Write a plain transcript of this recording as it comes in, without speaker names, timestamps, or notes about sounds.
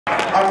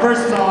Our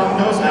first song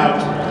goes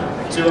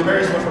out to a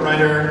very special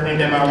writer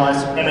named M.A.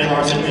 Larson. You may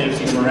have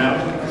seen him around.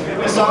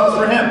 This song is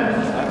for him.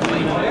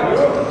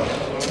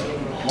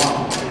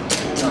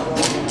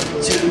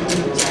 1, 2,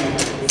 3.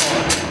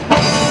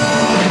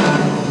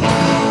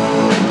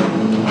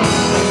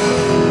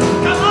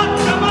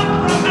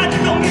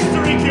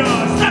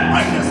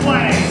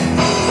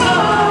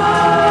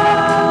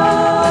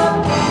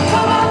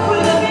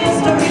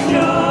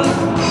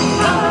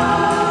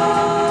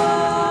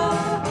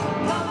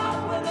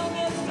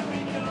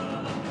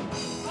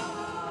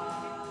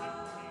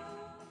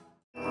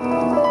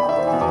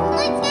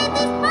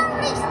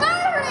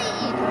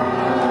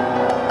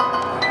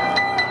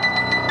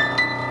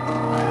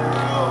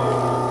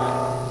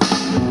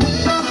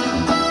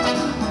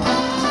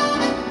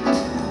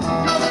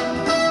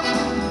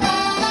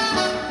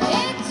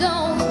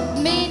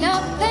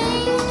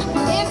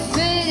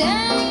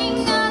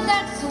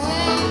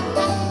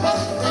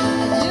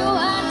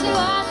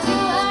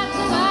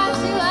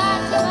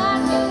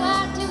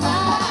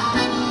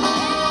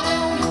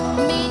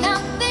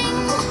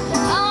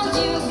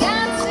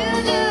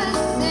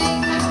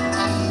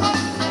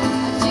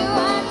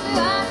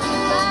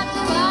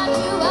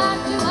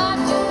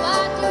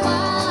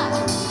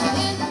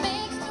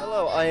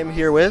 I am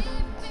here with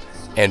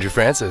Andrew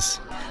Francis,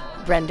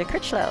 Brenda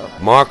Critchlow,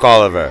 Mark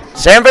Oliver,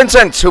 Sam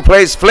Vincent, who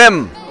plays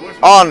Flim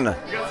on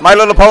My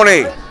Little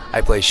Pony.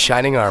 I play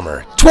Shining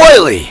Armor,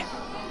 Twiley.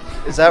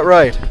 Is that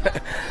right?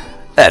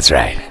 That's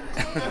right.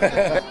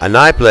 And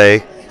I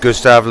play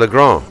Gustave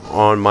Legrand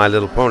on My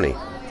Little Pony.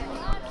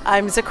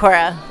 I'm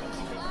Zecora.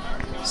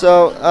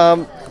 So,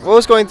 what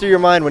was going through your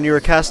mind when you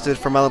were casted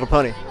for My Little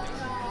Pony?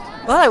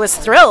 Well, I was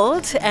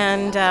thrilled,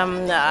 and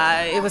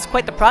it was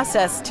quite the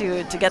process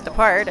to get the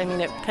part. I mean,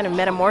 it kind of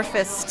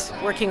metamorphosed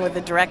working with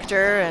the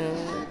director and,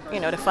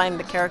 to find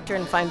the character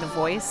and find the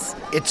voice.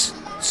 It's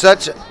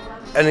such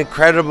an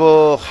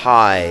incredible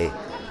high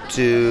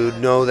to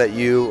know that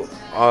you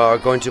are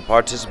going to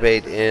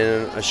participate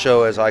in a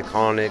show as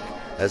iconic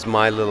as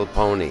My Little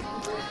Pony.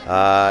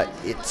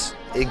 It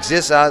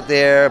exists out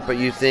there, but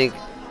you think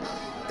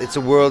it's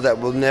a world that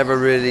will never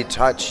really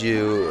touch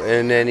you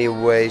in any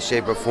way,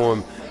 shape, or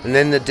form. And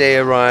then the day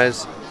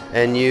arrives,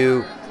 and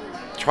you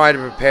try to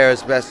prepare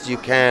as best you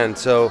can.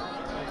 So,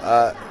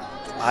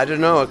 I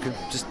don't know, it could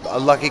just a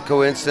lucky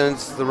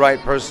coincidence, the right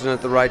person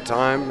at the right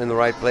time, in the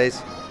right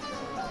place.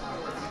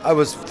 I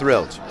was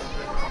thrilled.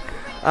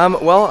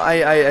 Well,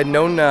 I had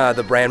known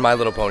the brand My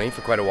Little Pony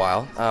for quite a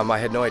while. I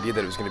had no idea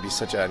that it was going to be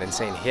such an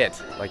insane hit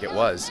like it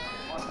was.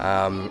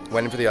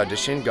 Went in for the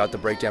audition, got the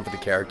breakdown for the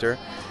character.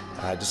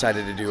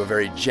 Decided to do a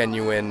very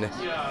genuine,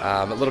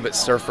 a little bit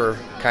surfer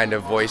kind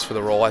of voice for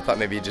the role. I thought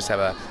maybe he'd just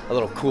have a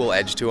little cool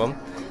edge to him.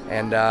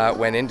 And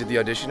went into the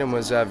audition and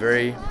was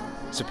very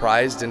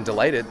surprised and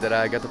delighted that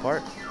I got the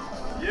part.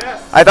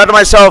 Yes. I thought to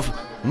myself,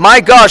 my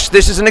gosh,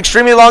 this is an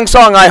extremely long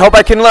song. I hope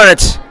I can learn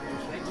it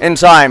in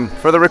time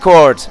for the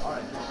record.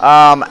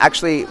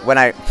 Actually, when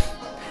I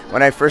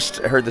first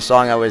heard the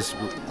song, I was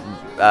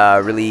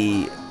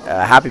really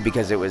happy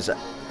because it was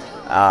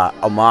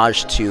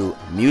homage to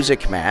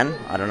Music Man.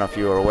 I don't know if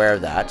you were aware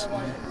of that.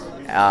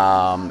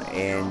 Well,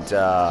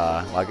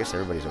 I guess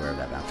everybody's aware of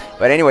that now.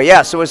 But anyway,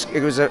 yeah, so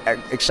it was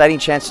an exciting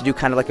chance to do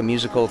kind of like a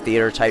musical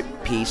theater type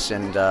piece,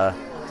 and I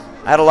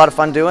had a lot of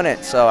fun doing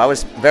it, so I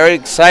was very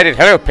excited.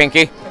 Hello,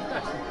 Pinky.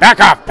 Back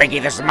off, Pinky,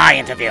 this is my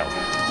interview.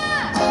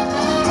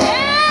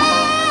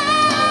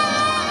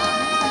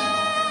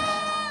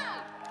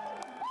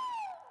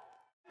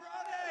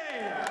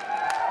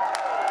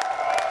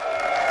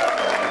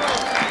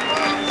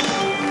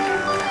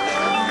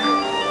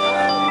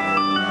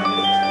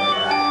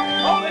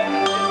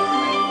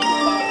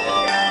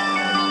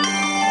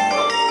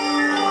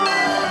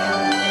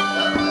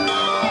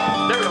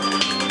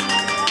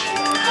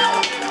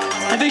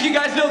 I think you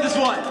guys know this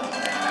one.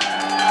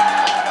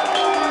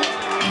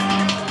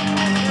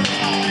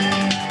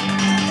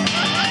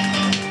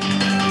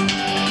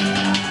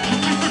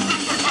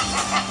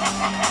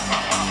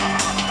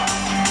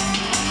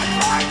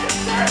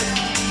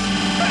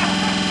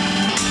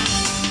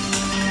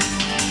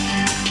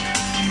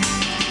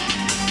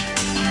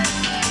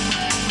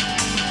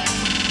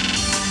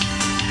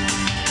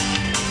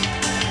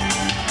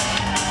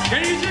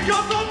 Can you just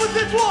come up with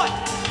this one?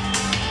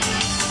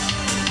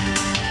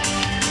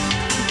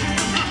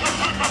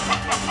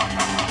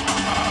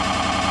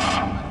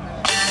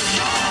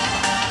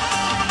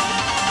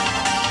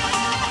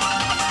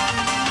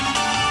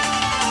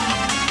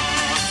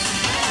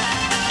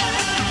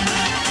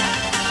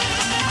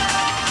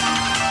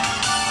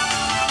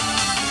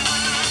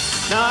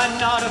 Now I'm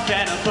not a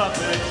fan of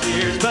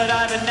puppeteers, but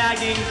I've a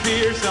nagging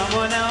fear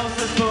someone else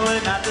is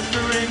pulling at the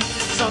strings.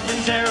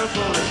 Something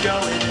terrible is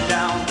going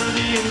down through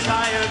the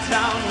entire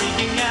town,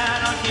 wreaking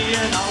anarchy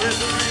and all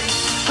misery.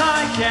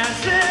 I can't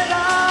sit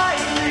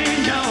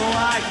idly, no,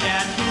 I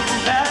can't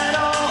move at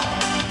all.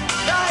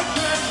 I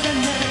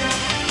question him,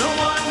 the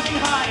one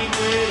behind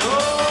it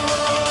all.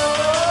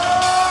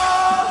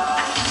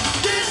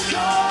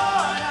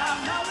 Discord,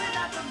 I'm howling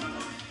at the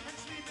moon and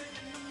sleeping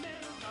in the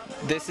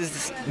middle.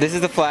 this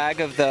is the flag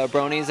of the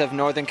Bronies of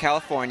Northern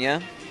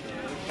California,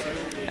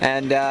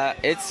 and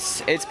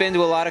it's been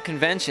to a lot of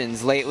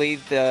conventions lately.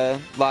 The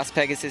Las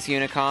Pegasus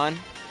Unicon,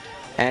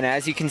 and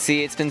as you can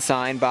see, it's been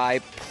signed by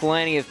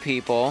plenty of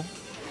people.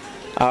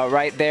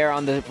 Right there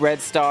on the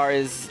red star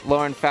is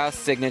Lauren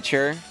Faust's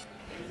signature,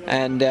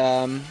 and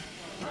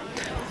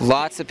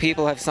lots of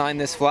people have signed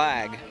this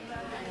flag.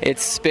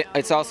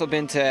 It's also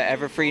been to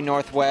Everfree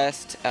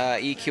Northwest,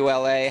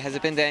 EQLA. Has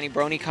it been to any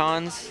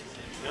BronyCons?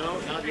 No,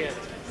 not yet.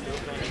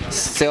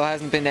 Still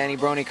hasn't been to any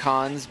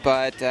BronyCons,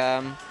 but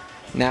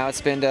now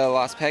it's been to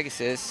Las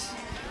Pegasus.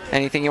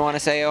 Anything you want to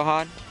say,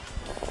 Ohad?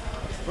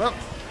 Well,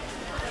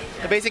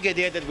 the basic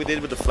idea that we did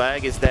with the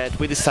flag is that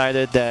we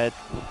decided that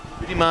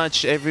pretty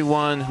much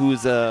everyone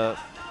who's a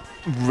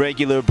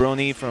regular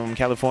Brony from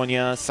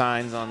California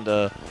signs on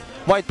the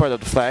white part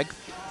of the flag.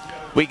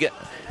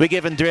 We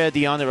gave Andrea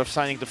the honor of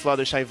signing the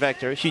Fluttershy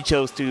Vector. She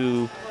chose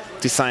to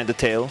sign the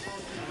tail.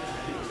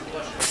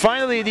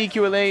 Finally, at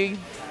EQLA,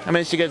 I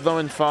managed to get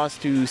Lauren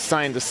Faust to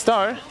sign the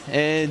star,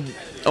 and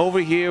over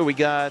here we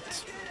got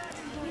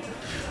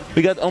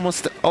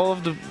almost all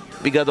of the.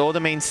 We got all the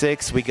main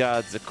six. We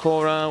got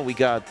Zakora, we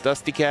got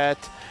Dusty Cat,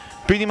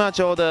 pretty much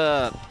all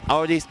the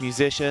artists,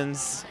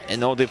 musicians,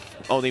 and all the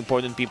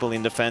important people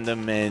in the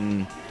fandom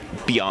and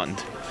beyond.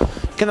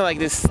 Kind of like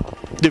this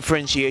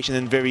differentiation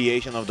and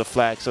variation of the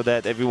flag, so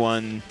that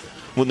everyone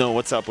will know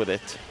what's up with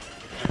it.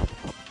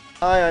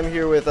 Hi, I'm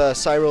here with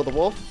Cyril the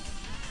Wolf.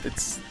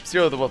 It's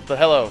Cyril the Wolf.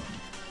 Hello.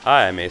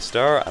 Hi, I'm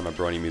A-Star. I'm a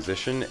Brony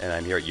musician, and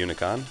I'm here at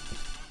Unicon.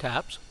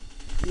 Taps.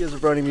 He is a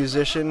Brony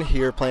musician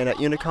here playing at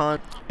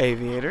Unicon.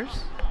 Aviators.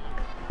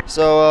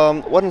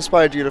 So, what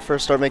inspired you to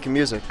first start making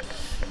music?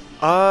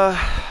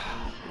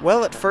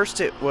 Well, at first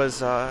it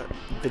was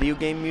video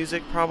game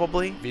music,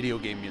 probably. Video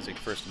game music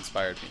first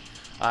inspired me.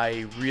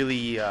 I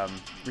really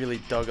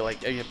dug, I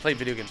played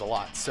video games a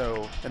lot.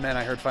 So, and then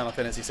I heard Final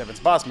Fantasy VII's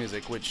boss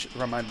music, which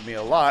reminded me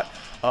a lot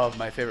of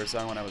my favorite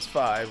song when I was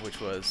 5, which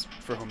was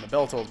 "For Whom the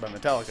Bell Tolls" by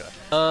Metallica.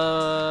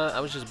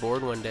 I was just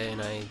bored one day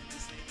and I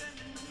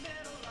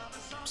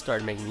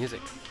started making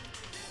music.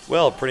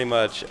 Well, pretty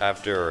much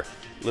after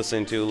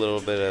listening to a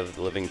little bit of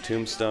The Living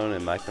Tombstone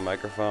and Mike the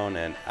Microphone,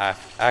 and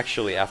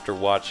actually after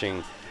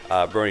watching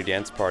Brony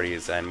Dance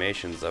Party's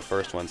animations, the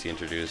first ones he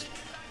introduced,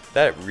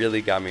 that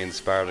really got me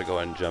inspired to go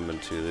and jump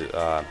into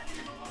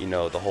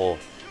the whole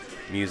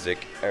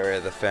music area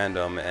of the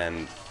fandom,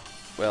 and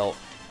well,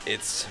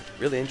 it's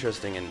really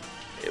interesting and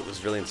it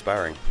was really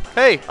inspiring.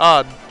 Hey,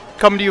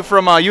 coming to you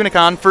from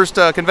Unicon, first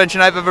convention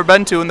I've ever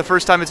been to and the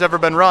first time it's ever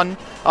been run.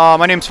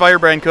 My name's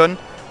Firebrand Kun.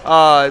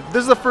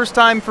 This is the first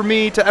time for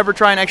me to ever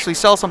try and actually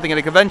sell something at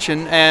a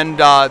convention, and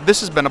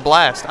this has been a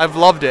blast. I've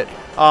loved it.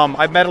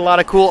 I've met a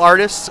lot of cool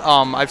artists.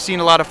 I've seen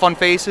a lot of fun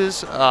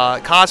faces.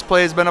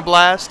 Cosplay has been a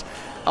blast.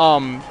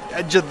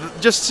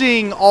 Just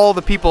seeing all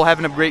the people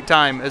having a great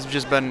time has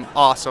just been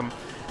awesome.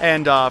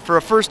 And for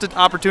a first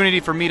opportunity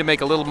for me to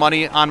make a little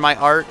money on my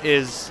art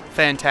is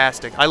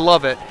fantastic. I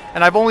love it.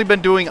 And I've only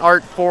been doing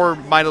art for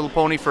My Little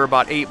Pony for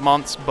about 8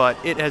 months, but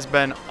it has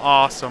been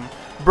awesome.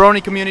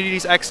 Brony community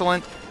is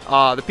excellent.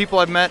 The people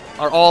I've met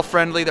are all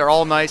friendly. They're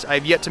all nice.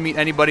 I've yet to meet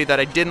anybody that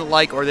I didn't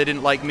like or they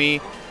didn't like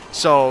me.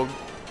 So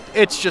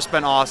it's just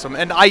been awesome.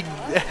 And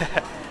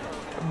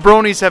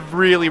Bronies have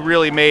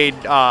really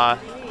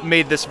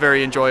made this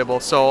very enjoyable.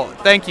 So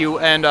thank you,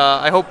 and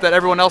I hope that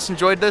everyone else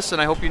enjoyed this,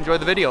 and I hope you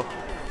enjoyed the video.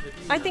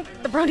 I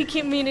think the Brony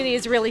community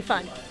is really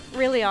fun,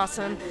 really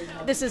awesome.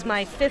 This is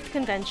my 5th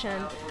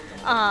convention,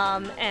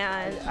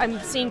 and I'm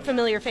seeing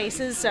familiar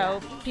faces,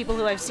 so people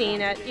who I've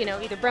seen at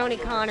either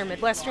BronyCon or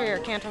Midwestern or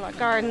Canterlot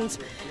Gardens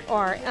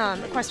or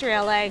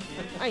Equestria LA.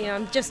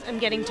 I'm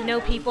getting to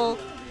know people,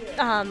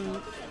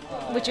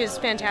 which is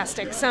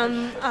fantastic.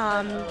 Some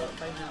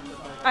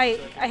I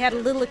had a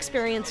little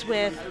experience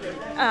with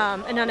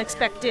an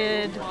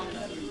unexpected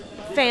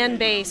fan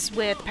base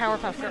with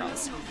Powerpuff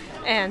Girls.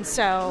 And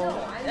so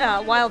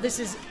while this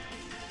is,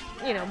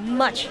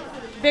 much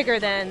bigger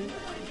than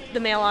the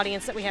male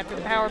audience that we had for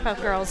the Powerpuff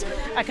Girls,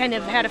 I kind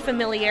of had a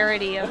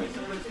familiarity of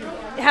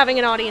having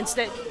an audience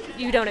that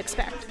you don't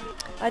expect.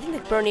 I think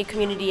the Brony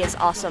community is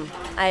awesome.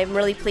 I'm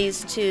really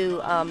pleased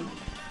to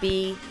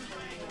be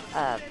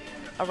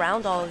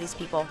around all of these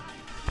people.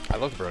 I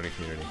love the Brony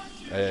community.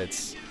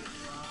 It's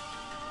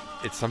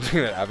something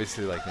that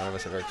obviously none of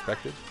us ever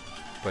expected,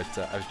 but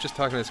I was just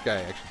talking to this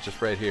guy actually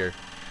just right here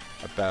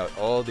about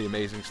all the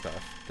amazing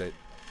stuff that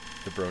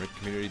the Brony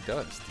community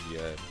does,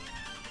 the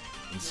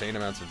insane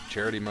amounts of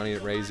charity money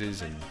it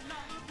raises, and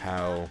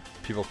how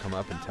people come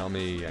up and tell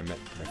me I met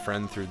my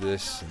friend through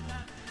this, and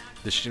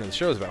this, the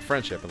show is about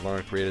friendship, and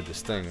Lauren created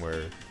this thing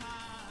where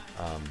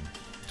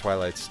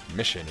Twilight's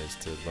mission is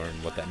to learn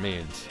what that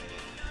means,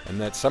 and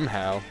that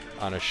somehow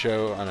on a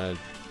show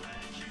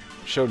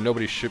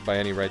nobody should by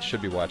any rights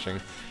should be watching,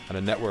 on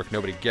a network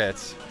nobody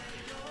gets,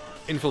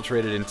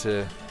 infiltrated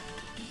into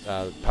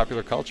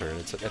popular culture, and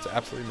it's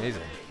absolutely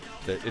amazing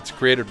that it's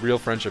created real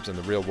friendships in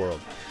the real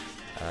world,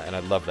 and I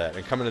love that.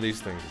 And coming to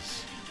these things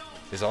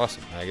is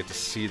awesome, and I get to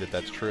see that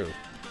that's true.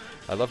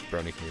 I love the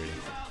Brony community.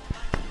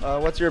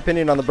 What's your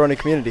opinion on the Brony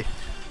community?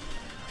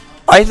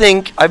 I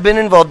think I've been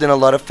involved in a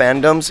lot of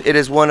fandoms. It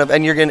is one of,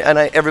 and you're gonna, and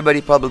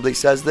everybody probably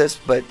says this,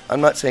 but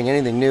I'm not saying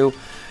anything new.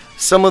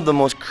 Some of the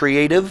most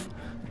creative,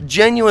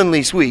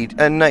 genuinely sweet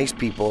and nice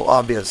people.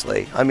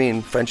 Obviously, I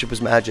mean, friendship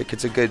is magic.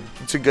 It's a good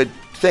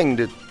thing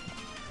to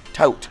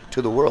tout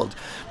to the world.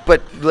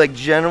 But like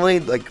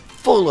generally, like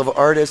full of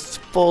artists,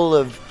 full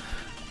of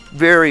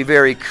very,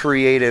 very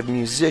creative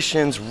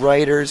musicians,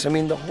 writers. I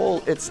mean, the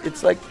whole, it's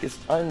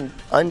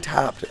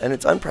untapped and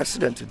it's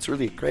unprecedented. It's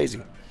really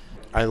crazy.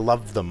 I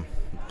love them.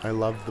 I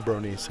love the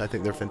Bronies. I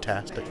think they're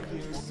fantastic.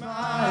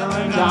 Smile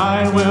and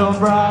I will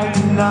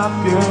brighten up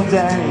your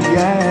day.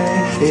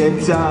 Yeah,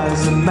 it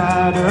doesn't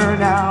matter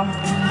now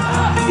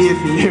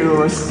if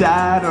you're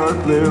sad or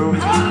blue,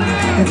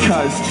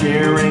 'cause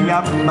cheering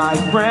up my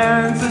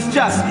friends is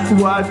just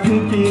what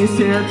Pinky's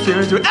here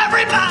to do.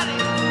 Everybody!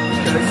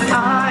 'Cause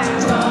I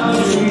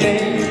love you,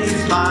 make you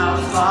smile,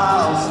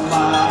 smile,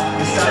 smile.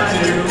 Yes, I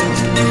do.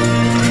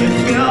 It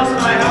fills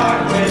my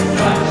heart with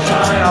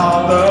sunshine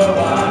all the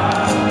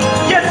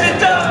while. Yes, it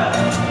does!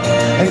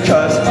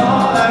 Because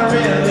all I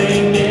really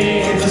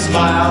need is a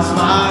smile,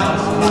 smile,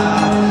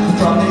 smile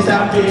from these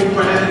happy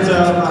friends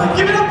of mine.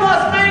 Give it up,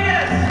 Las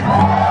Vegas!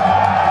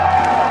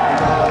 I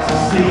love to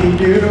see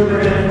you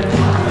grin.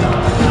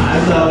 I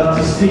love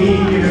to see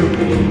you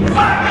grin.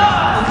 My God!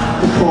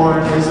 The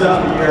corners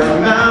of your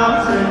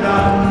mouth and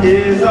up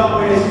is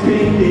always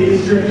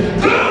Pinky's dream.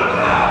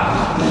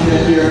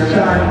 If you're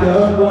kind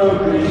of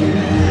blue-green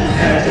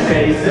and your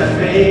face is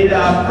made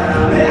of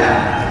brown,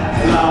 yeah.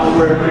 I'll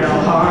work real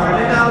hard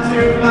and I'll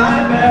do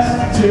my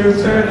best to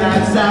turn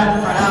that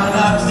sad frown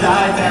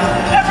upside down.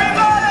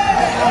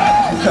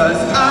 Everybody!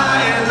 'Cause I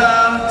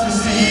love to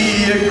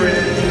see you grin.